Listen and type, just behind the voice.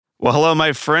Well, hello,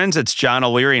 my friends. It's John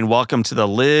O'Leary, and welcome to the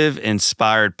Live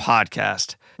Inspired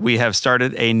podcast. We have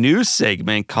started a new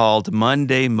segment called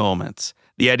Monday Moments.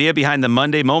 The idea behind the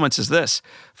Monday Moments is this: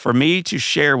 for me to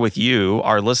share with you,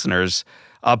 our listeners,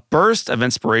 a burst of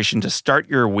inspiration to start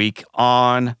your week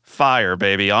on fire,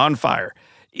 baby, on fire.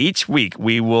 Each week,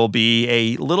 we will be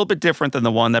a little bit different than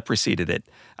the one that preceded it.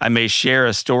 I may share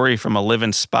a story from a Live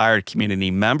Inspired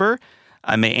community member.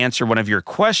 I may answer one of your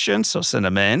questions, so send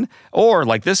them in. Or,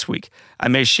 like this week, I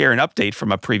may share an update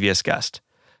from a previous guest.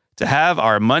 To have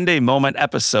our Monday Moment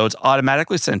episodes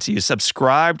automatically sent to you,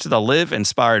 subscribe to the Live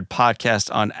Inspired podcast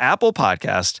on Apple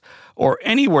Podcasts or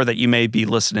anywhere that you may be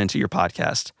listening to your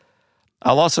podcast.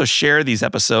 I'll also share these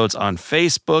episodes on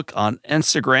Facebook, on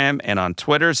Instagram, and on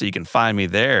Twitter, so you can find me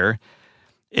there.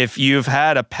 If you've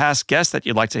had a past guest that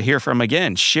you'd like to hear from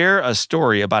again, share a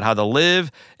story about how the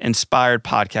Live Inspired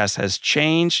podcast has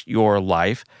changed your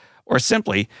life, or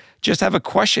simply just have a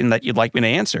question that you'd like me to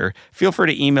answer, feel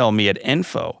free to email me at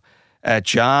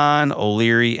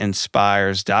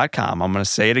info@johnolearyinspires.com. I'm going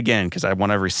to say it again because I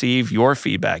want to receive your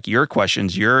feedback, your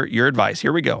questions, your advice.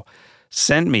 Here we go.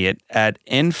 Send me it at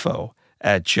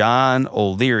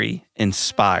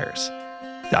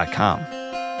info@johnolearyinspires.com.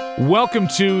 Welcome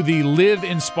to the Live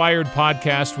Inspired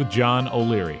podcast with John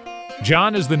O'Leary.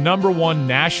 John is the #1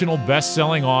 national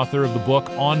best-selling author of the book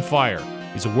On Fire.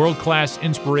 He's a world-class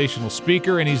inspirational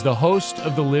speaker, and he's the host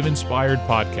of the Live Inspired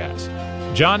podcast.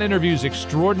 John interviews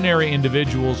extraordinary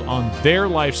individuals on their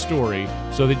life story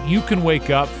so that you can wake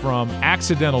up from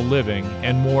accidental living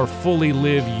and more fully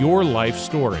live your life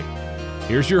story.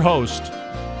 Here's your host,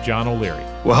 John O'Leary.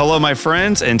 Well, hello, my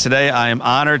friends, and today I am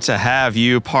honored to have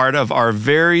you part of our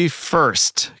very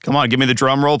first, come on, give me the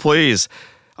drum roll, please,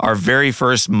 our very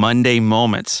first Monday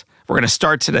Moments. We're going to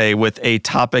start today with a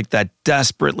topic that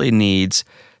desperately needs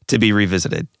to be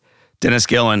revisited. Dennis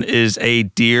Gillen is a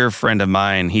dear friend of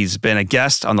mine. He's been a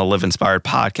guest on the Live Inspired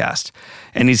podcast,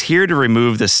 and he's here to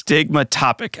remove the stigma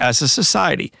topic as a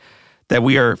society that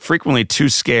we are frequently too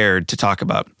scared to talk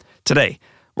about. Today,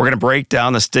 we're going to break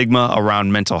down the stigma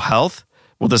around mental health.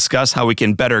 We'll discuss how we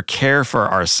can better care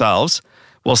for ourselves.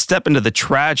 We'll step into the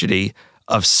tragedy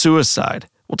of suicide.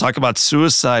 We'll talk about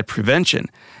suicide prevention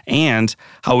and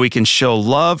how we can show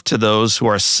love to those who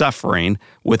are suffering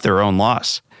with their own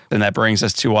loss. And that brings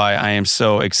us to why I am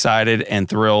so excited and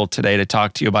thrilled today to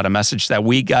talk to you about a message that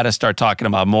we got to start talking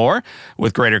about more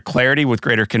with greater clarity, with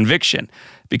greater conviction,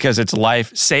 because it's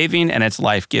life-saving and it's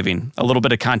life-giving. A little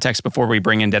bit of context before we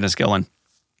bring in Dennis Gillen.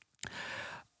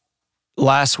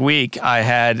 Last week, I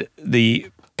had the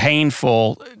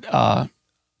painful,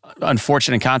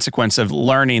 unfortunate consequence of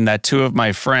learning that two of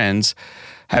my friends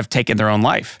have taken their own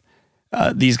life.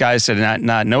 These guys did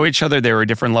not know each other. They were at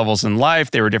different levels in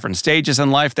life. They were different stages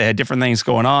in life. They had different things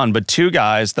going on. But two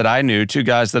guys that I knew, two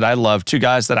guys that I loved, two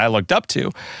guys that I looked up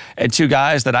to, and two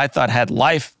guys that I thought had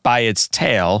life by its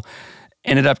tail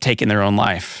ended up taking their own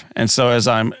life. And so as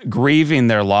I'm grieving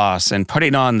their loss and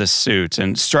putting on this suit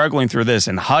and struggling through this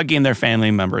and hugging their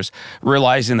family members,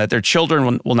 realizing that their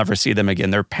children will never see them again,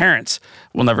 their parents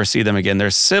will never see them again, their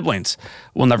siblings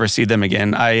will never see them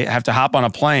again, I have to hop on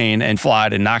a plane and fly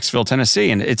to Knoxville,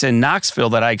 Tennessee. And it's in Knoxville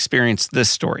that I experienced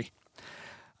this story.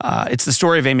 It's the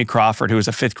story of Amy Crawford, who was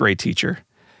a 5th grade teacher.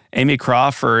 Amy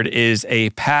Crawford is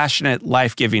a passionate,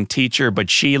 life-giving teacher,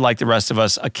 but she, like the rest of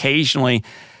us, occasionally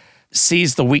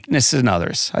sees the weaknesses in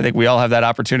others. I think we all have that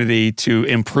opportunity to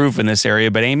improve in this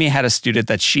area, but Amy had a student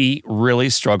that she really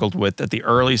struggled with at the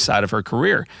early side of her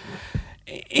career.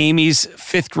 Amy's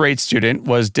 5th grade student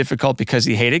was difficult because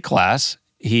he hated class.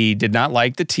 He did not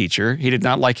like the teacher. He did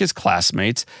not like his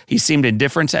classmates. He seemed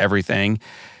indifferent to everything,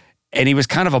 and he was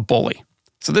kind of a bully.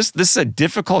 So this is a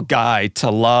difficult guy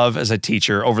to love as a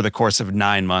teacher over the course of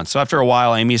 9 months. So after a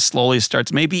while, Amy slowly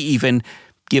starts maybe even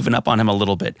giving up on him a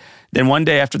little bit. Then one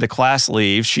day after the class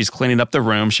leaves, she's cleaning up the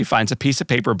room. She finds a piece of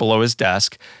paper below his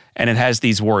desk, and it has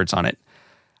these words on it.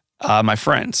 My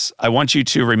friends, I want you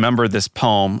to remember this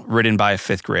poem written by a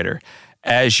 5th grader.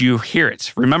 As you hear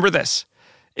it, remember this.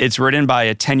 It's written by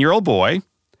a 10-year-old boy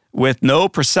with no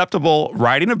perceptible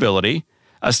writing ability,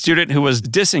 a student who was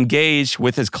disengaged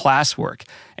with his classwork.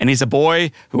 And he's a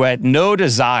boy who had no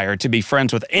desire to be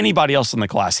friends with anybody else in the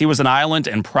class. He was an island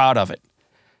and proud of it.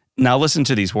 Now listen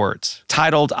to these words,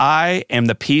 titled, I am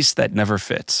the piece that never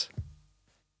fits.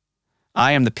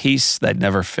 I am the piece that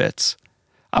never fits.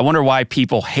 I wonder why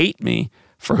people hate me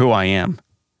for who I am.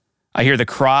 I hear the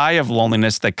cry of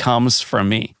loneliness that comes from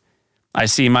me. I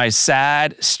see my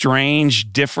sad,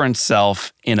 strange, different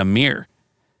self in a mirror.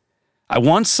 I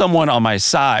want someone on my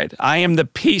side. I am the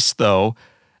piece, though,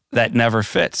 that never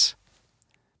fits.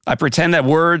 I pretend that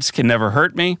words can never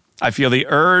hurt me. I feel the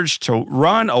urge to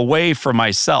run away from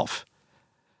myself.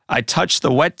 I touch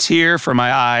the wet tear from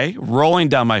my eye rolling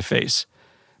down my face.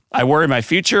 I worry my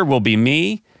future will be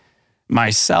me,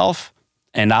 myself,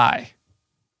 and I.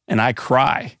 And I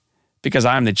cry because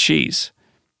I'm the cheese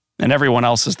and everyone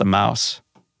else is the mouse.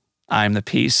 I'm the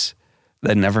piece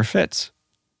that never fits.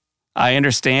 I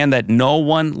understand that no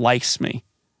one likes me.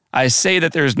 I say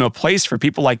that there is no place for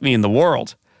people like me in the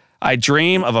world. I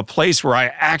dream of a place where I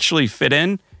actually fit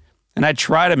in, and I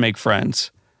try to make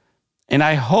friends. And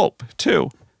I hope, too.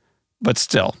 But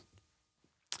still,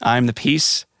 I'm the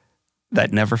piece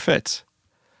that never fits.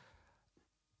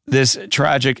 This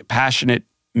tragic, passionate,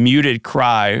 muted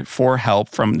cry for help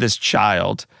from this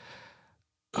child,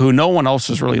 who no one else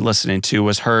was really listening to,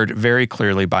 was heard very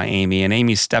clearly by Amy. And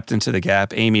Amy stepped into the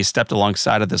gap. Amy stepped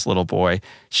alongside of this little boy.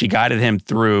 She guided him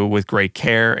through with great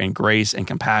care and grace and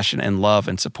compassion and love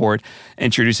and support,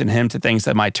 introducing him to things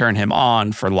that might turn him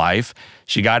on for life.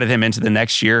 She guided him into the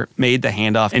next year, made the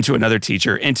handoff into another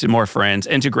teacher, into more friends,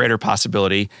 into greater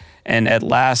possibility. And at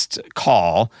last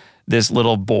call, this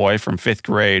little boy from 5th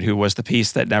grade, who was the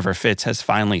piece that never fits, has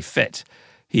finally fit.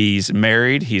 He's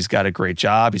married, he's got a great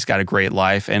job, he's got a great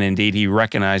life, and indeed he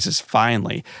recognizes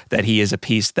finally that he is a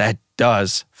piece that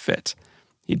does fit.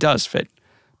 He does fit.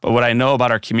 But what I know about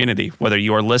our community, whether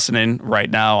you are listening right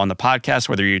now on the podcast,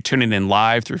 whether you're tuning in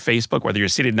live through Facebook, whether you're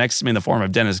seated next to me in the form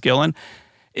of Dennis Gillen,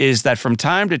 is that from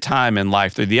time to time in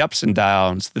life, through the ups and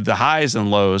downs, through the highs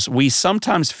and lows, we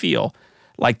sometimes feel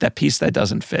like that piece that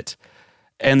doesn't fit.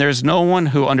 And there's no one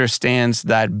who understands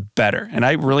that better. And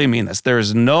I really mean this. There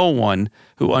is no one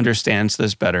who understands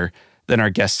this better than our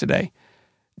guest today.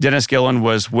 Dennis Gillen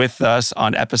was with us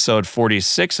on episode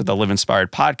 46 of the Live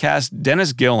Inspired podcast.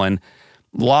 Dennis Gillen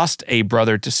lost a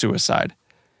brother to suicide.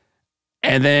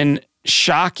 And then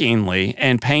shockingly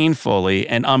and painfully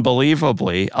and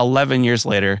unbelievably, 11 years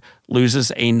later, loses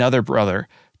another brother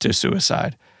to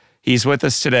suicide. He's with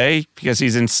us today because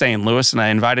he's in St. Louis, and I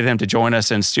invited him to join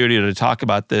us in studio to talk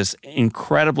about this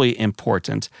incredibly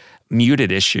important,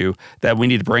 muted issue that we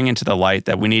need to bring into the light,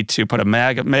 that we need to put a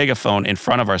megaphone in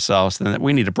front of ourselves, and that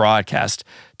we need to broadcast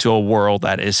to a world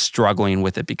that is struggling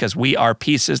with it, because we are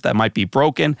pieces that might be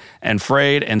broken and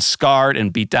frayed and scarred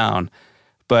and beat down.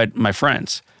 But my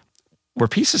friends, we're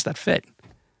pieces that fit.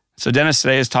 So Dennis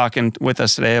today is talking with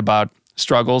us today about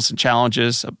struggles and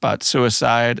challenges, about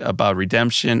suicide, about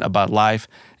redemption, about life,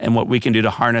 and what we can do to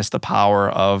harness the power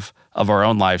of our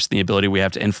own lives, the ability we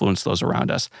have to influence those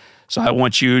around us. So I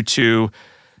want you to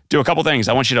do a couple things.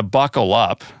 I want you to buckle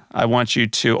up. I want you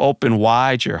to open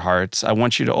wide your hearts. I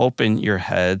want you to open your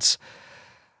heads.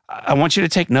 I want you to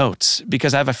take notes,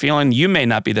 because I have a feeling you may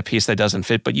not be the piece that doesn't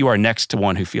fit, but you are next to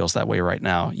one who feels that way right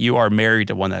now. You are married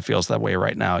to one that feels that way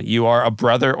right now. You are a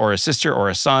brother or a sister or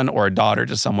a son or a daughter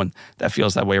to someone that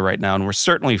feels that way right now. And we're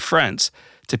certainly friends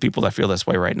to people that feel this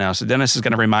way right now. So Dennis is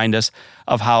going to remind us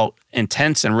of how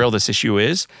intense and real this issue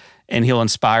is, and he'll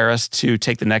inspire us to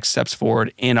take the next steps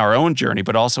forward in our own journey,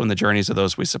 but also in the journeys of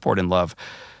those we support and love.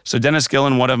 So Dennis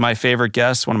Gillen, one of my favorite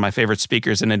guests, one of my favorite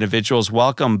speakers and individuals,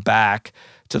 welcome back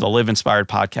to the Live Inspired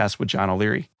podcast with John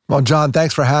O'Leary. Well, John,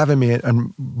 thanks for having me.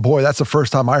 And boy, that's the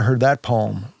first time I heard that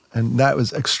poem. And that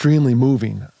was extremely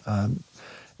moving.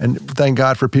 And thank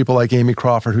God for people like Amy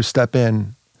Crawford who step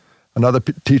in. Another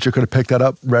teacher could have picked that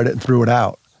up, read it, and threw it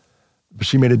out. But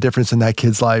she made a difference in that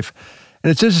kid's life. And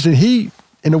it's interesting,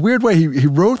 in a weird way, he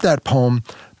wrote that poem,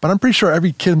 but I'm pretty sure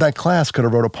every kid in that class could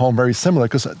have wrote a poem very similar,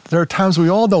 because there are times we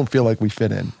all don't feel like we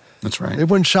fit in. That's right. It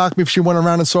wouldn't shock me if she went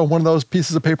around and saw one of those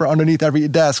pieces of paper underneath every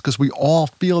desk, because we all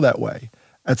feel that way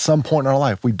at some point in our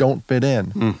life. We don't fit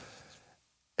in.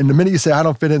 And the minute you say, I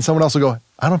don't fit in, someone else will go,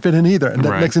 I don't fit in either. And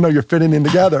that next thing you know, you're fitting in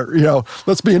together.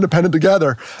 Let's be independent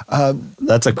together.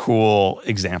 That's a cool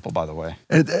example, by the way.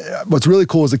 And what's really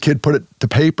cool is the kid put it to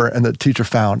paper and the teacher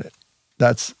found it.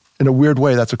 That's, in a weird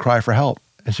way, that's a cry for help.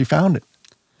 And she found it.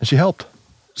 And she helped.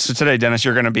 So today, Dennis,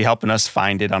 you're going to be helping us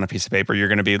find it on a piece of paper. You're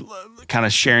going to be kind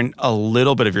of sharing a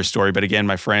little bit of your story. But again,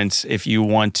 my friends, if you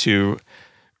want to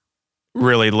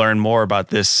really learn more about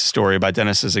this story, about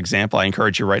Dennis's example, I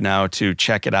encourage you right now to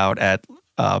check it out at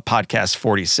podcast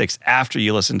 46 after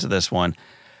you listen to this one,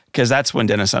 because that's when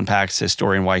Dennis unpacks his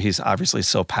story and why he's obviously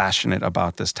so passionate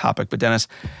about this topic. But Dennis,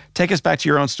 take us back to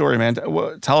your own story, man.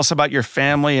 Tell us about your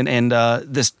family and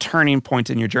this turning point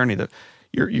in your journey,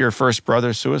 your first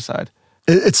brother's suicide.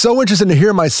 It's so interesting to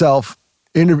hear myself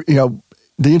in,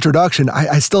 the introduction.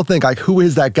 I still think, like, who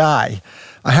is that guy?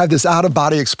 I had this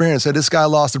out-of-body experience that this guy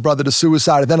lost a brother to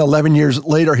suicide, and then 11 years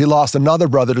later, he lost another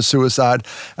brother to suicide.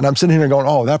 And I'm sitting here going,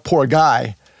 oh, that poor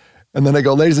guy. And then they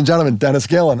go, ladies and gentlemen, Dennis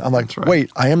Gillen. I'm like,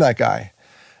 Wait, I am that guy.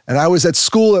 And I was at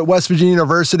school at West Virginia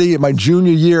University in my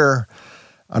junior year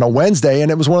on a Wednesday, and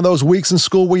it was one of those weeks in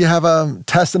school where you have a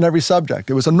test in every subject.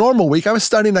 It was a normal week. I was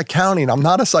studying accounting. I'm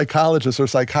not a psychologist or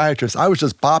psychiatrist. I was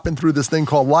just bopping through this thing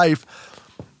called life,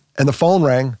 and the phone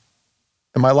rang,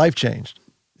 and my life changed.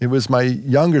 It was my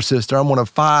younger sister. I'm one of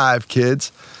 5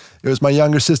 kids. It was my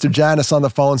younger sister, Janice, on the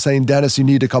phone saying, Dennis, you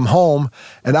need to come home.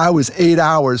 And I was 8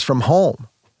 hours from home.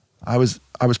 I was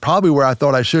probably where I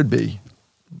thought I should be.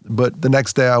 But the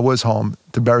next day I was home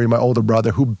to bury my older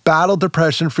brother, who battled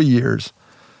depression for years.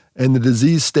 And the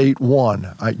disease state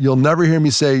won. You'll never hear me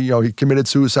say, he committed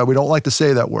suicide. We don't like to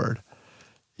say that word.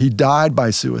 He died by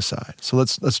suicide. So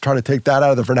let's try to take that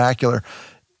out of the vernacular.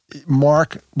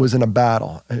 Mark was in a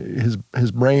battle.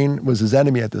 His brain was his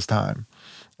enemy at this time.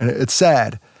 And it's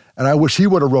sad. And I wish he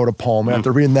would have wrote a poem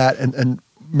after reading that, and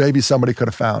maybe somebody could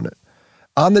have found it.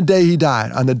 On the day he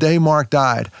died, on the day Mark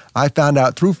died, I found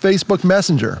out through Facebook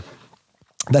Messenger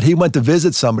that he went to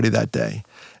visit somebody that day.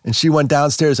 And she went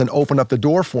downstairs and opened up the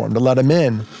door for him to let him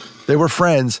in. They were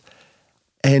friends.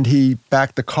 And he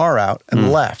backed the car out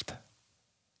and left.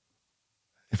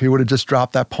 If he would have just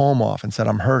dropped that poem off and said,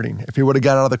 I'm hurting. If he would have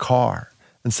got out of the car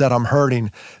and said, I'm hurting,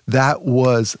 that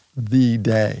was the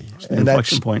day. It's an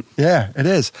inflection point. Yeah, it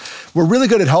is. We're really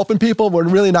good at helping people. We're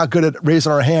really not good at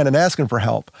raising our hand and asking for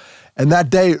help. And that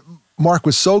day, Mark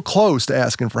was so close to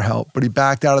asking for help, but he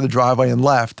backed out of the driveway and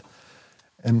left.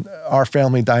 And our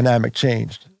family dynamic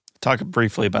changed. Talk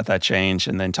briefly about that change,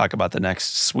 and then talk about the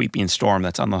next sweeping storm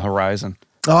that's on the horizon.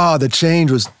 Oh, the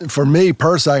change was, for me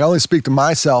personally, I can only speak to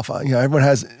myself. Everyone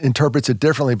interprets it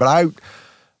differently, but I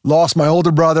lost my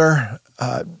older brother,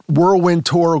 whirlwind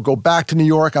tour, go back to New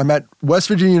York. I'm at West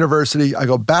Virginia University. I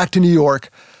go back to New York.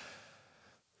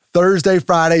 Thursday,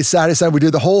 Friday, Saturday, Sunday, we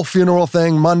do the whole funeral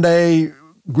thing. Monday,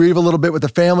 grieve a little bit with the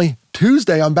family.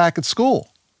 Tuesday, I'm back at school.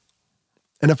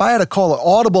 And if I had to call it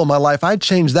audible in my life, I'd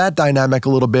change that dynamic a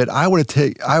little bit. I would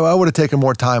have taken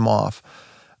more time off.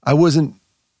 I wasn't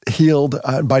healed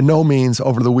by no means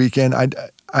over the weekend. I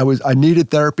needed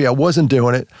therapy. I wasn't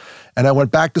doing it. And I went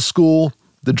back to school.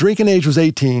 The drinking age was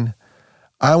 18.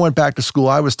 I went back to school.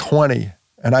 I was 20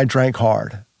 and I drank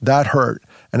hard. That hurt.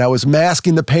 And I was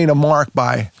masking the pain of Mark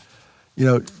by,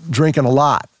 drinking a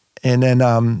lot. And then,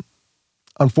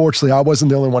 unfortunately, I wasn't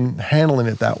the only one handling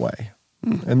it that way.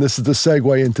 And this is the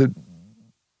segue into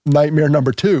nightmare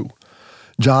number 2.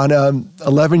 John,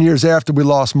 11 years after we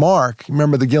lost Mark,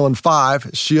 remember the Gillen 5,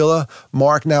 Sheila,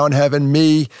 Mark now in heaven,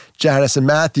 me, Janice, and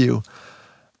Matthew.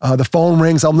 The phone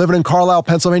rings. I'm living in Carlisle,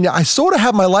 Pennsylvania. I sort of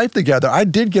have my life together. I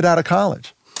did get out of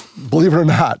college, believe it or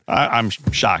not. I'm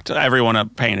shocked. Everyone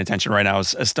paying attention right now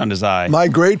is as stunned as I. My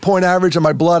grade point average and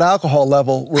my blood alcohol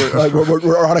level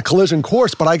were on a collision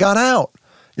course, but I got out.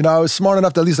 I was smart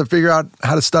enough to at least figure out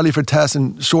how to study for tests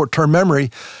and short-term memory.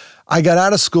 I got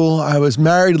out of school. I was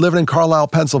married, living in Carlisle,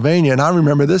 Pennsylvania, and I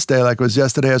remember this day like it was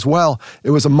yesterday as well. It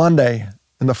was a Monday,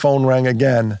 and the phone rang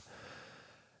again.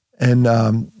 And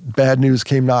bad news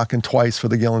came knocking twice for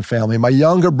the Gillen family. My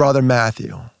younger brother,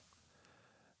 Matthew,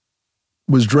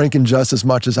 was drinking just as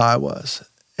much as I was.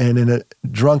 And in a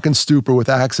drunken stupor with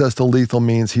access to lethal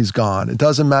means, he's gone. It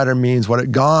doesn't matter means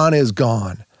what gone is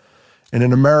gone. And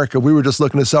in America, we were just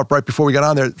looking this up right before we got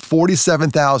on there,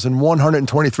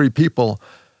 47,123 people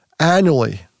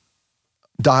annually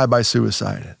die by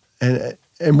suicide.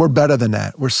 And we're better than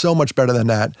that. We're so much better than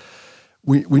that.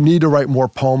 We need to write more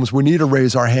poems. We need to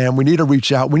raise our hand. We need to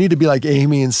reach out. We need to be like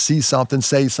Amy and see something,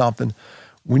 say something.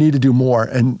 We need to do more.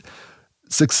 And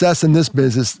success in this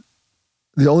business,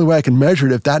 the only way I can measure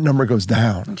it if that number goes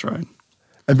down. That's right.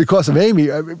 And because of Amy,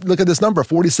 look at this number,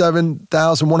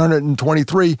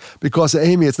 47,123. Because of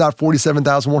Amy, it's not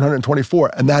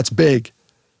 47,124. And that's big.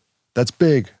 That's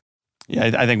big.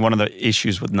 Yeah, I think one of the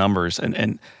issues with numbers,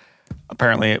 and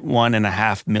apparently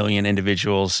 1.5 million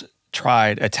individuals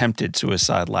attempted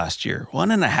suicide last year.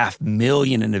 1.5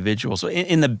 million individuals.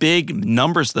 In the big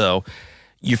numbers, though,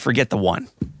 you forget the one.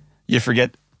 You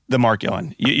forget the Mark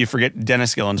Gillen. You forget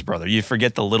Dennis Gillen's brother. You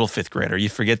forget the little 5th grader. You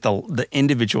forget the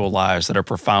individual lives that are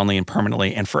profoundly and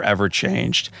permanently and forever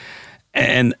changed.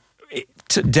 And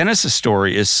Dennis's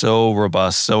story is so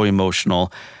robust, so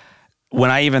emotional.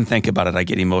 When I even think about it, I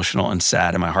get emotional and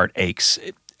sad and my heart aches.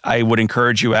 I would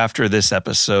encourage you after this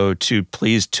episode to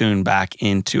please tune back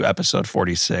into episode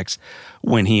 46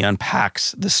 when he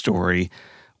unpacks the story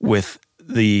with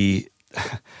the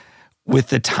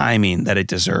timing that it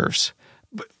deserves.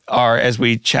 As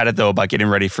we chatted, though, about getting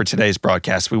ready for today's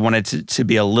broadcast, we wanted to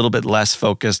be a little bit less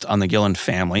focused on the Gillen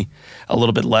family, a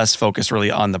little bit less focused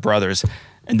really on the brothers,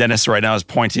 And Dennis right now is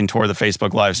pointing toward the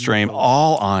Facebook live stream.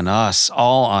 All on us,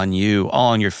 all on you,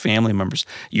 all on your family members,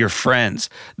 your friends,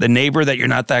 the neighbor that you're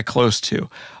not that close to,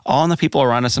 all on the people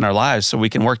around us in our lives, so we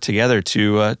can work together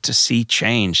to see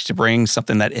change, to bring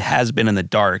something that has been in the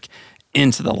dark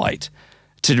into the light,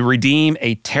 to redeem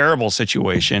a terrible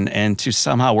situation, and to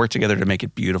somehow work together to make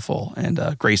it beautiful and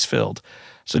grace-filled.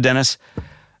 So Dennis,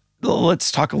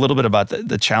 let's talk a little bit about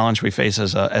the challenge we face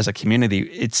as a community.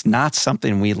 It's not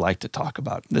something we like to talk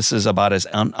about. This is about as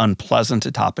unpleasant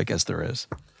a topic as there is.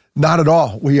 Not at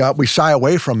all. We shy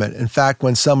away from it. In fact,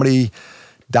 when somebody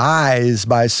dies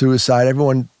by suicide,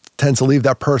 everyone tends to leave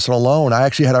that person alone. I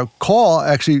actually had a call,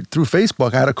 through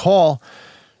Facebook. I had a call.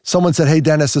 Someone said, "Hey,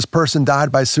 Dennis, this person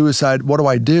died by suicide. What do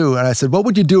I do?" And I said, "What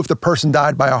would you do if the person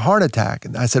died by a heart attack?"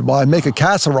 And I said, "Well, I'd make a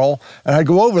casserole and I'd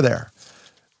go over there."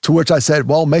 To which I said,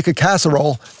 "Well, make a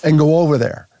casserole and go over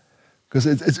there."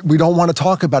 Because we don't want to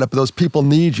talk about it, but those people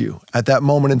need you at that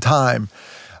moment in time.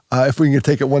 If we can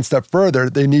take it one step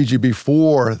further, they need you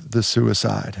before the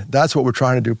suicide. That's what we're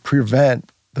trying to do,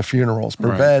 prevent the funerals,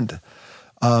 prevent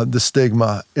the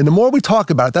stigma. And the more we talk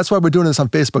about it, that's why we're doing this on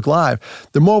Facebook Live,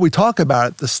 the more we talk about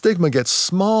it, the stigma gets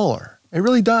smaller. It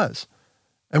really does.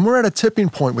 And we're at a tipping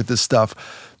point with this stuff.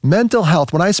 Mental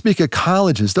health, when I speak at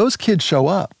colleges, those kids show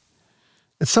up.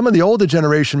 And some of the older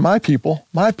generation, my people,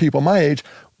 my age,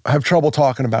 have trouble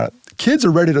talking about it. Kids are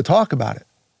ready to talk about it.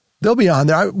 They'll be on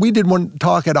there. We did one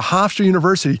talk at a Hofstra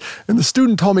University, and the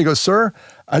student told me, he goes, "Sir,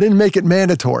 I didn't make it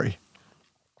mandatory."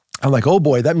 I'm like, oh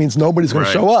boy, that means nobody's going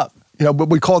to show up. But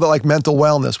we called it like mental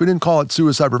wellness. We didn't call it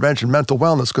suicide prevention, mental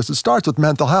wellness, because it starts with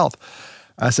mental health.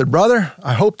 I said, "Brother,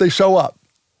 I hope they show up."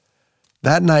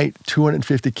 That night,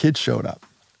 250 kids showed up.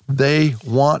 They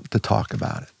want to talk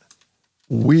about it.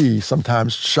 We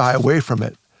sometimes shy away from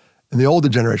it. In the older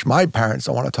generation, my parents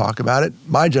don't want to talk about it.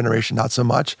 My generation, not so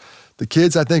much. The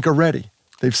kids, I think, are ready.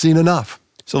 They've seen enough.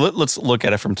 So let's look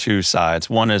at it from two sides.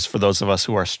 One is for those of us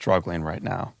who are struggling right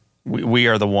now. We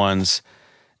are the ones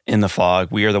in the fog.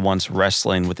 We are the ones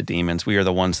wrestling with the demons. We are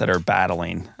the ones that are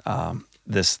battling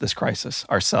this crisis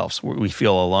ourselves. We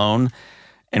feel alone,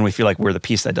 and we feel like we're the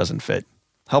piece that doesn't fit.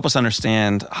 Help us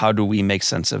understand, how do we make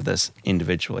sense of this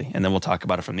individually? And then we'll talk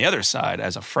about it from the other side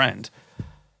as a friend.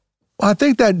 Well, I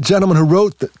think that gentleman who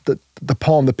wrote the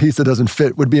poem, The Piece That Doesn't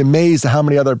Fit, would be amazed at how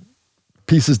many other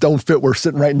pieces don't fit were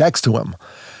sitting right next to him.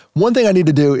 One thing I need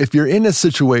to do, if you're in a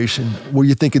situation where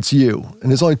you think it's you, and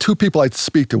there's only two people I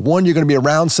speak to. One, you're going to be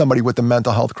around somebody with a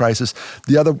mental health crisis.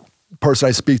 The other person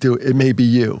I speak to, it may be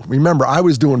you. Remember, I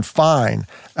was doing fine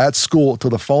at school till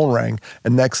the phone rang,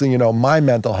 and next thing you know, my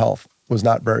mental health was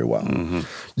not very well. Mm-hmm.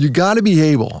 You got to be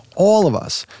able, all of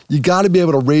us, you got to be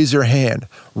able to raise your hand,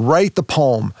 write the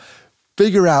poem,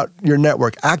 figure out your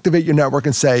network, activate your network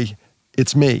and say,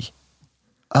 "It's me.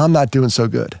 I'm not doing so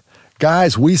good."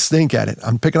 Guys, we stink at it.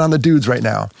 I'm picking on the dudes right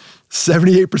now.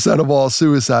 78% of all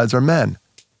suicides are men.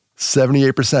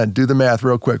 78%. Do the math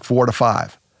real quick, 4 to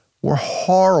 5. We're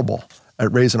horrible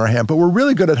at raising our hand, but we're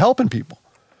really good at helping people.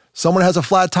 Someone has a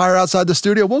flat tire outside the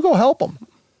studio, we'll go help them.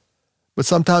 But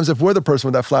sometimes if we're the person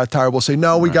with that flat tire, we'll say,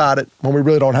 "No, we got it," when we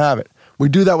really don't have it. We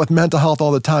do that with mental health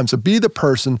all the time. So be the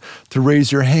person to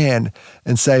raise your hand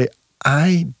and say,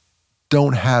 "I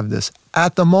don't have this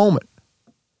at the moment."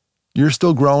 You're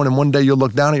still growing, and one day you'll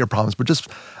look down at your problems. But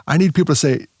I need people to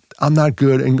say, "I'm not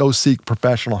good," and go seek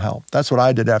professional help. That's what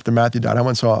I did after Matthew died. I went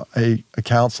and saw a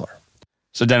counselor.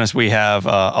 So Dennis, we have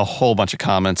a whole bunch of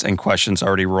comments and questions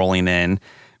already rolling in.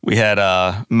 We had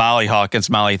Molly Hawkins.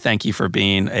 Molly, thank you for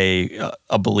being a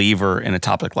believer in a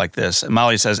topic like this. And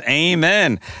Molly says,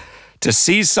 "Amen. To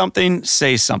see something,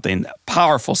 say something."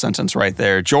 Powerful sentence right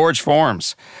there. George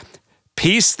Forms,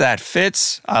 "Peace that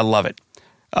fits." I love it.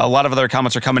 A lot of other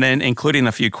comments are coming in, including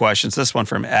a few questions. This one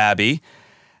from Abby.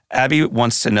 Abby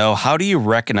wants to know, how do you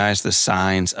recognize the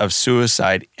signs of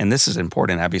suicide? And this is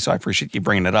important, Abby, so I appreciate you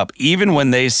bringing it up. Even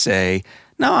when they say,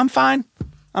 "No, I'm fine.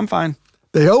 I'm fine."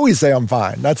 They always say, "I'm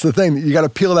fine." That's the thing. You got to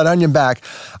peel that onion back.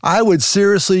 I would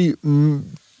seriously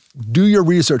do your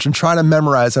research and try to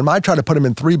memorize them. I try to put them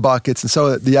in 3 buckets, and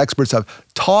so the experts have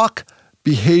talk,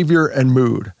 behavior, and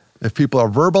mood. If people are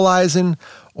verbalizing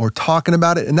or talking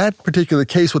about it, in that particular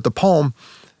case with the poem,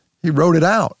 he wrote it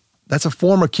out. That's a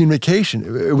form of communication.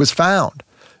 It was found.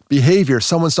 Behavior,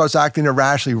 someone starts acting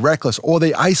irrationally, reckless, or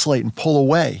they isolate and pull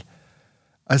away.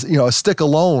 As you know, a stick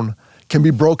alone can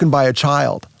be broken by a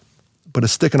child, but a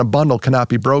stick in a bundle cannot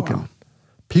be broken. Wow.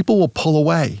 People will pull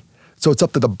away. So it's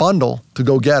up to the bundle to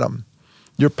go get them.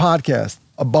 Your podcast,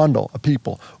 a bundle of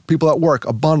people. People at work,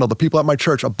 a bundle. The people at my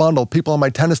church, a bundle. People on my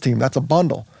tennis team, that's a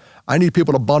bundle. I need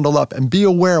people to bundle up and be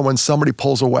aware when somebody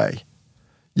pulls away.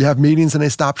 You have meetings and they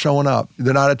stop showing up.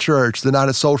 They're not at church. They're not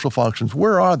at social functions.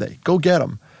 Where are they? Go get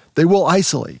them. They will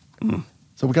isolate.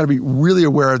 So we got to be really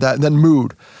aware of that. And then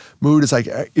mood. Mood is like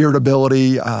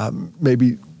irritability,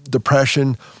 maybe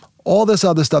depression, all this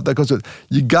other stuff that goes with it.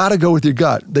 You got to go with your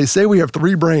gut. They say we have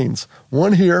 3 brains,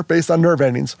 one here based on nerve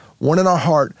endings, one in our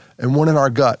heart, and one in our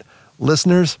gut.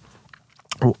 Listeners,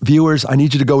 viewers, I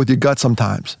need you to go with your gut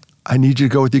sometimes. I need you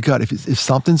to go with your gut. If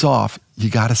something's off, you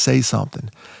got to say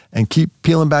something. And keep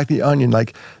peeling back the onion.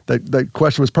 Like that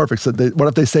question was perfect. So what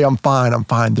if they say, I'm fine, I'm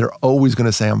fine? They're always going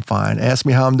to say, I'm fine. Ask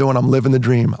me how I'm doing. I'm living the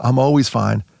dream. I'm always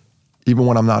fine, even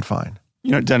when I'm not fine.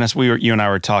 You know, Dennis, you and I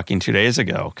were talking 2 days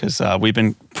ago because we've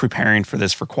been preparing for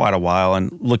this for quite a while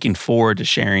and looking forward to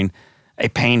sharing a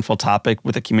painful topic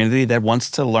with a community that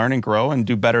wants to learn and grow and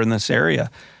do better in this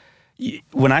area.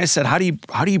 When I said, how do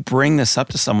you bring this up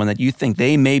to someone that you think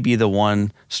they may be the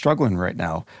one struggling right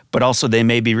now, but also they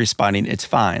may be responding, it's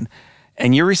fine.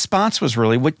 And your response was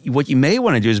really what you may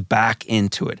want to do is back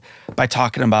into it by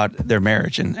talking about their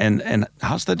marriage and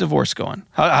how's the divorce going?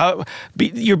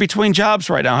 You're between jobs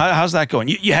right now. How's that going?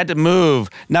 You had to move.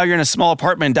 Now you're in a small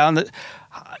apartment down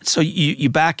so you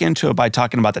back into it by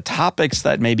talking about the topics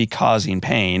that may be causing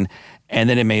pain. And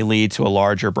then it may lead to a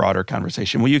larger, broader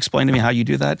conversation. Will you explain to me how you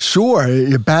do that? Sure.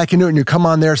 You back into it and you come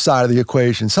on their side of the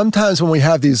equation. Sometimes when we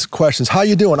have these questions, how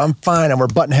you doing? I'm fine. And we're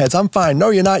butting heads. I'm fine. No,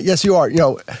 you're not. Yes, you are. You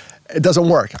know, it doesn't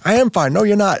work. I am fine. No,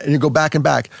 you're not. And you go back and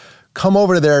back. Come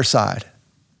over to their side.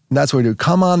 And that's what we do.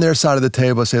 Come on their side of the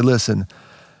table and say, listen,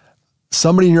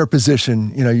 somebody in your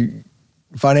position, you know,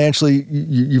 financially,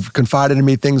 you've confided in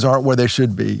me, things aren't where they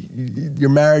should be. Your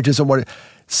marriage isn't what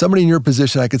somebody in your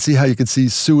position, I could see how you could see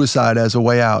suicide as a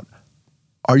way out.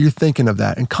 Are you thinking of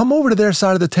that? And come over to their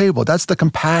side of the table. That's the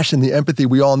compassion, the empathy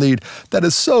we all need that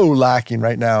is so lacking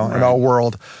right now in our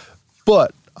world.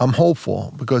 But I'm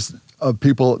hopeful because of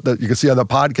people that you can see on the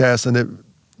podcast and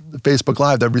the Facebook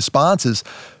Live, the responses,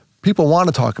 people want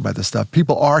to talk about this stuff.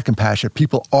 People are compassionate.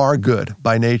 People are good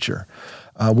by nature.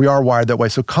 We are wired that way.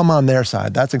 So come on their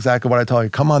side. That's exactly what I tell you.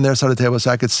 Come on their side of the table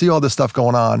so I could see all this stuff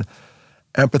going on,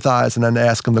 empathize, and then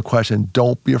ask them the question,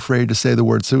 don't be afraid to say the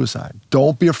word suicide.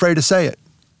 Don't be afraid to say it.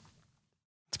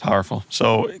 It's powerful.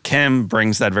 So Kim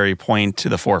brings that very point to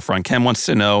the forefront. Kim wants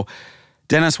to know,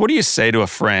 Dennis, what do you say to a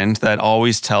friend that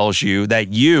always tells you that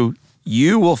you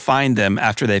will find them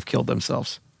after they've killed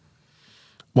themselves?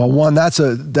 Well, one, that's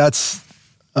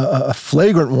a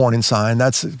flagrant warning sign.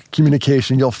 That's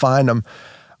communication. You'll find them.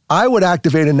 I would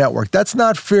activate a network. That's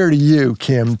not fair to you,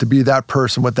 Kim, to be that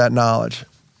person with that knowledge.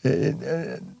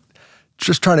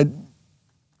 Just trying to,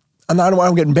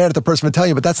 I'm getting bad at the person for telling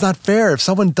you, but that's not fair. If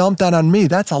someone dumped that on me,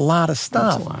 that's a lot of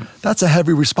stuff. That's a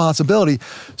heavy responsibility.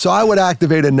 So I would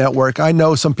activate a network. I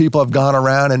know some people have gone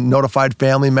around and notified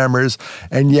family members,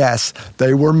 and yes,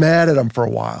 they were mad at them for a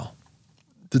while.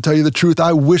 To tell you the truth,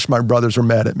 I wish my brothers were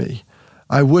mad at me.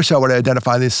 I wish I would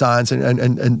identify these signs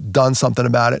and done something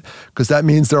about it, because that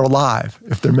means they're alive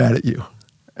if they're mad at you.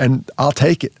 And I'll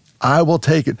take it. I will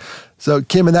take it. So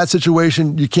Kim, in that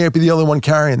situation, you can't be the only one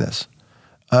carrying this.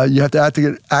 You have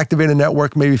to activate a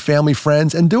network, maybe family,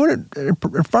 friends, and do it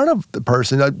in front of the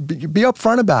person. Be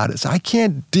upfront about it. So I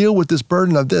can't deal with this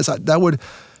burden of this.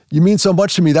 You mean so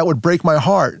much to me, that would break my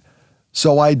heart.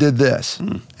 So I did this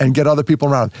and get other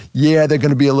people around. Yeah, they're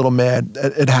going to be a little mad.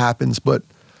 It happens, but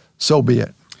so be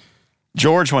it.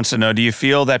 George wants to know, do you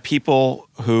feel that people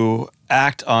who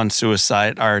act on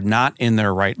suicide are not in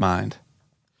their right mind?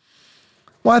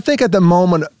 Well, I think at the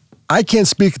moment, I can't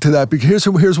speak to that because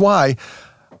here's why.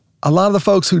 A lot of the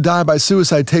folks who die by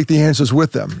suicide take the answers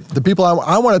with them. The people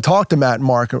I want to talk to Matt and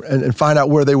Mark and find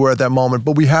out where they were at that moment,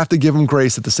 but we have to give them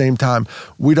grace at the same time.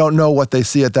 We don't know what they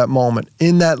see at that moment.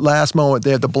 In that last moment,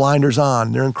 they have the blinders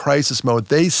on. They're in crisis mode.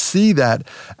 They see that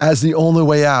as the only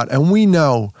way out. And we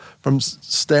know from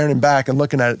staring back and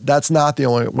looking at it, that's not the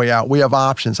only way out. We have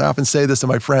options. I often say this to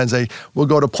my friends. We'll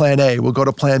go to plan A, we'll go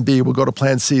to plan B, we'll go to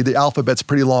plan C. The alphabet's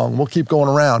pretty long. We'll keep going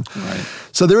around. Right.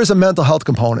 So there is a mental health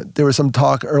component. There was some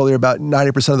talk earlier about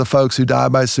 90% of the folks who die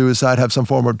by suicide have some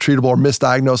form of treatable or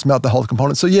misdiagnosed mental health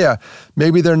component. So yeah,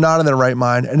 maybe they're not in their right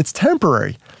mind and it's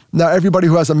temporary. Now, everybody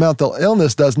who has a mental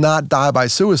illness does not die by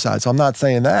suicide, so I'm not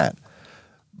saying that.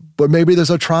 But maybe there's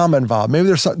a trauma involved.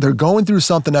 Maybe they're going through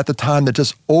something at the time that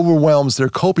just overwhelms their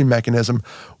coping mechanism.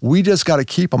 We just got to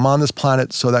keep them on this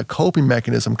planet so that coping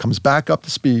mechanism comes back up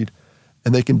to speed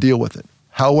and they can deal with it,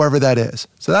 however that is.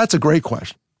 So that's a great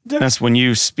question. Dennis, when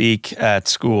you speak at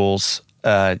schools,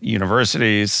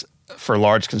 universities, for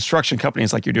large construction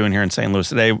companies like you're doing here in St. Louis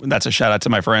today, that's a shout out to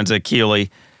my friends at Keeley,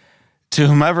 to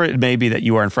whomever it may be that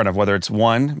you are in front of, whether it's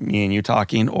one, me and you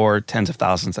talking, or tens of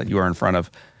thousands that you are in front of.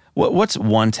 What's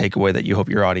one takeaway that you hope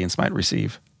your audience might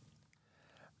receive?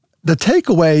 The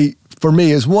takeaway for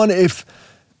me is one, if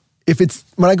it's,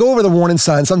 when I go over the warning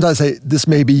signs, sometimes I say, this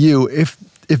may be you. If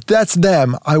that's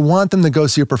them, I want them to go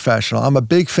see a professional. I'm a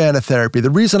big fan of therapy. The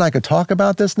reason I could talk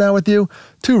about this now with you,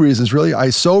 two reasons really. I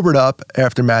sobered up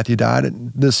after Matthew died.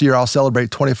 And this year I'll celebrate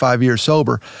 25 years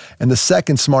sober. And the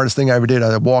second smartest thing I ever did,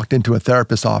 I walked into a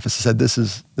therapist's office and said, this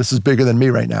is bigger than me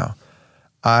right now.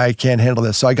 I can't handle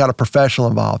this. So I got a professional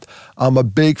involved. I'm a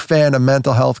big fan of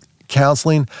mental health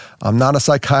counseling. I'm not a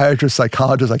psychiatrist,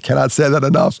 psychologist. I cannot say that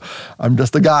enough. I'm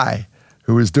just a guy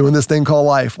who is doing this thing called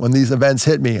life when these events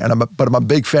hit me. But I'm a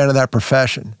big fan of that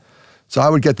profession. So I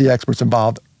would get the experts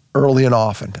involved early and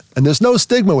often. And there's no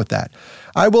stigma with that.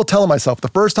 I will tell myself, the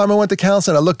first time I went to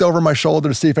counseling, I looked over my shoulder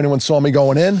to see if anyone saw me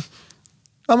going in.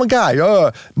 I'm a guy.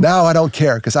 Now I don't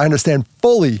care because I understand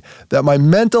fully that my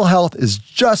mental health is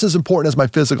just as important as my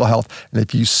physical health. And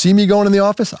if you see me going in the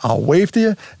office, I'll wave to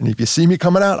you. And if you see me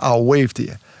coming out, I'll wave to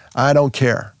you. I don't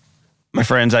care. My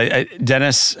friends,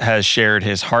 Dennis has shared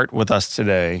his heart with us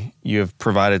today. You have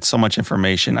provided so much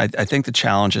information. I think the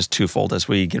challenge is twofold as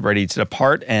we get ready to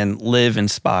depart and live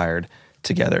inspired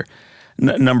together.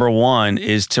 Number one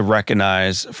is to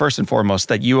recognize, first and foremost,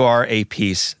 that you are a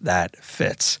piece that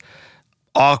fits.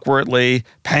 Awkwardly,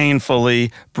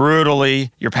 painfully,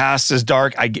 brutally, your past is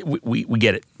dark. We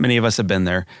get it. Many of us have been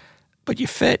there, but you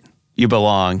fit. You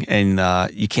belong, and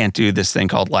you can't do this thing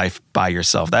called life by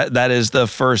yourself. That is the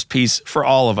first piece for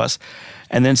all of us.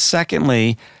 And then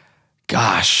secondly,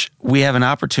 gosh, we have an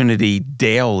opportunity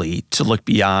daily to look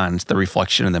beyond the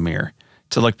reflection in the mirror,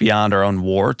 to look beyond our own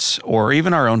warts or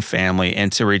even our own family,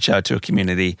 and to reach out to a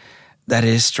community that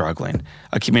is struggling,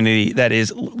 a community that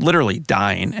is literally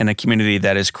dying, and a community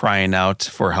that is crying out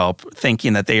for help,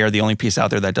 thinking that they are the only piece out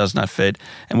there that does not fit.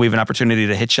 And we have an opportunity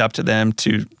to hitch up to them,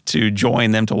 to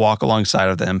join them, to walk alongside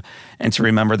of them, and to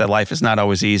remember that life is not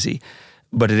always easy,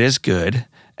 but it is good,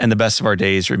 and the best of our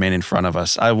days remain in front of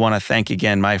us. I want to thank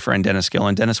again my friend Dennis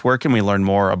Gillen. Dennis, where can we learn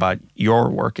more about your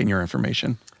work and your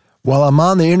information? Well, I'm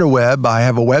on the interweb. I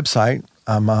have a website.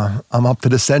 I'm up to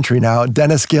the century now,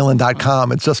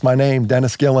 DennisGillen.com. It's just my name,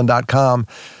 DennisGillen.com.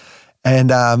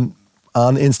 And on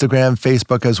Instagram,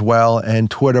 Facebook as well, and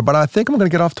Twitter. But I think I'm going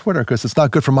to get off Twitter because it's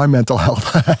not good for my mental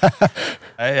health.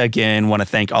 I, again, want to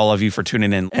thank all of you for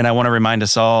tuning in. And I want to remind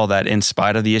us all that in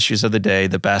spite of the issues of the day,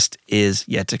 the best is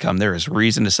yet to come. There is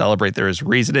reason to celebrate. There is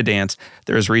reason to dance.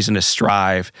 There is reason to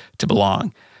strive to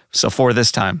belong. So for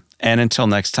this time, and until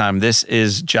next time, this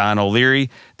is John O'Leary.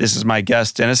 This is my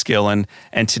guest, Dennis Gillen.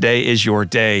 And today is your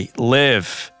day.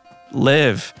 Live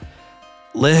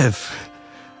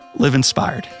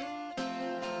inspired.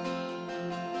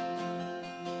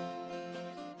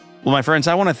 Well, my friends,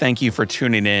 I want to thank you for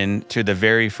tuning in to the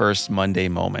very first Monday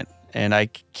Moment. And I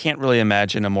can't really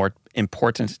imagine a more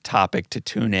important topic to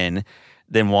tune in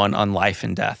than one on life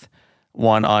and death.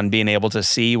 One on being able to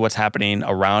see what's happening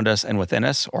around us and within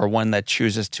us, or one that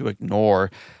chooses to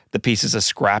ignore the pieces of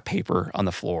scrap paper on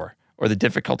the floor, or the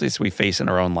difficulties we face in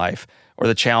our own life, or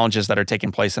the challenges that are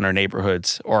taking place in our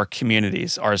neighborhoods, or our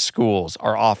communities, our schools,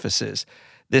 our offices.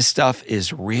 This stuff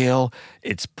is real.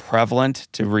 It's prevalent.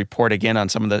 To report again on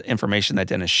some of the information that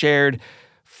Dennis shared,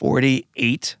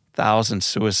 48,000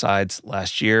 suicides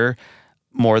last year.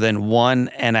 More than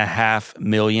 1.5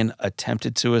 million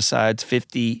attempted suicides.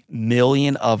 50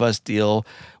 million of us deal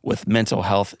with mental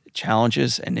health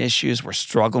challenges and issues. We're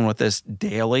struggling with this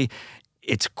daily.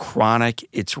 It's chronic,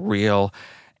 it's real,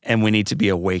 and we need to be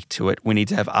awake to it. We need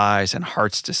to have eyes and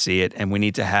hearts to see it, and we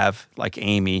need to have, like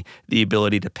Amy, the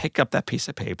ability to pick up that piece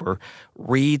of paper,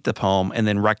 read the poem, and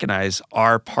then recognize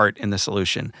our part in the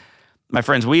solution. My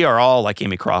friends, we are all like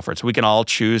Amy Crawford, so we can all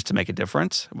choose to make a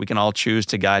difference. We can all choose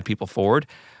to guide people forward,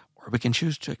 or we can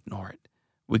choose to ignore it.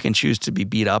 We can choose to be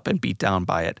beat up and beat down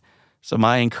by it. So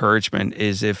my encouragement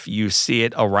is, if you see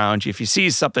it around you, if you see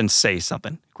something, say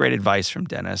something. Great advice from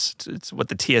Dennis. It's what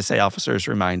the TSA officers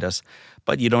remind us.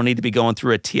 But you don't need to be going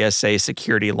through a TSA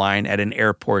security line at an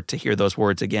airport to hear those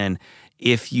words again.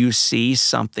 If you see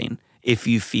something, if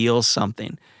you feel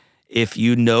something, if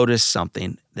you notice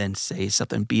something, then say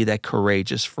something. Be that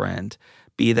courageous friend.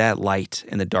 Be that light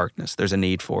in the darkness. There's a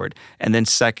need for it. And then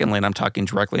secondly, and I'm talking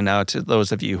directly now to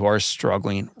those of you who are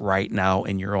struggling right now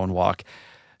in your own walk,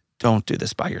 don't do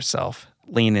this by yourself.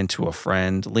 Lean into a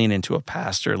friend, lean into a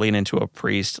pastor, lean into a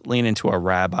priest, lean into a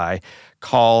rabbi.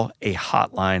 Call a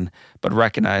hotline, but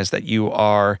recognize that you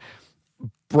are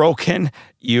broken,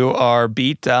 you are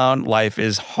beat down, life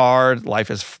is hard, life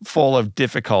is full of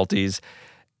difficulties,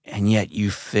 and yet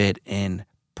you fit in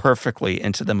perfectly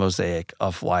into the mosaic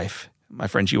of life. My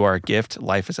friends, you are a gift.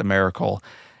 Life is a miracle.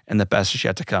 and the best is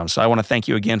yet to come. So I want to thank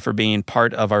you again for being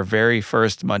part of our very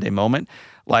first Monday Moment.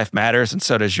 Life matters, and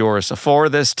so does yours. So for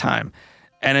this time,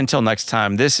 and until next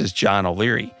time, this is John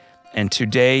O'Leary, and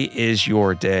today is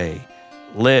your day.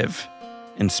 Live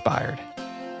inspired.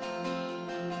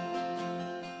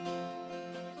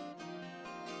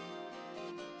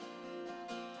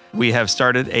 We have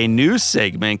started a new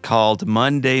segment called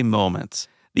Monday Moments.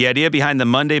 The idea behind the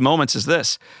Monday Moments is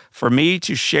this: for me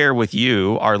to share with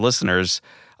you, our listeners,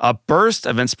 a burst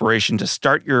of inspiration to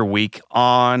start your week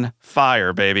on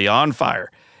fire, baby, on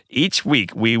fire. Each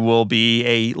week, we will be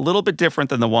a little bit different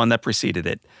than the one that preceded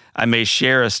it. I may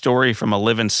share a story from a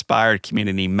Live Inspired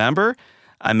community member.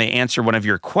 I may answer one of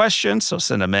your questions, so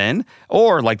send them in.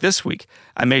 Or, like this week,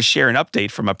 I may share an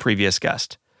update from a previous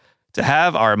guest. To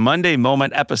have our Monday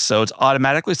Moment episodes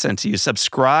automatically sent to you,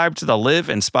 subscribe to the Live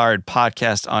Inspired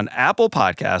podcast on Apple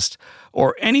Podcasts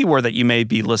or anywhere that you may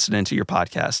be listening to your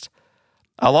podcast.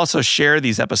 I'll also share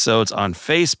these episodes on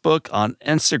Facebook, on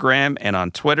Instagram, and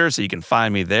on Twitter, so you can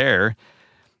find me there.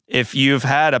 If you've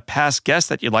had a past guest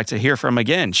that you'd like to hear from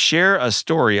again, share a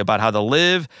story about how the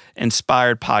Live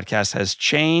Inspired podcast has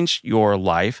changed your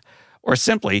life, or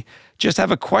simply just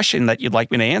have a question that you'd like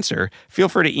me to answer, feel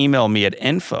free to email me at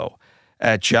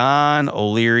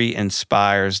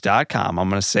info@johnolearyinspires.com. I'm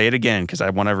going to say it again because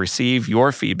I want to receive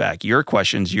your feedback, your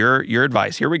questions, your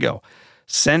advice. Here we go.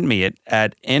 Send me it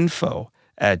at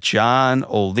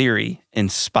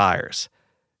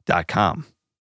info@johnolearyinspires.com.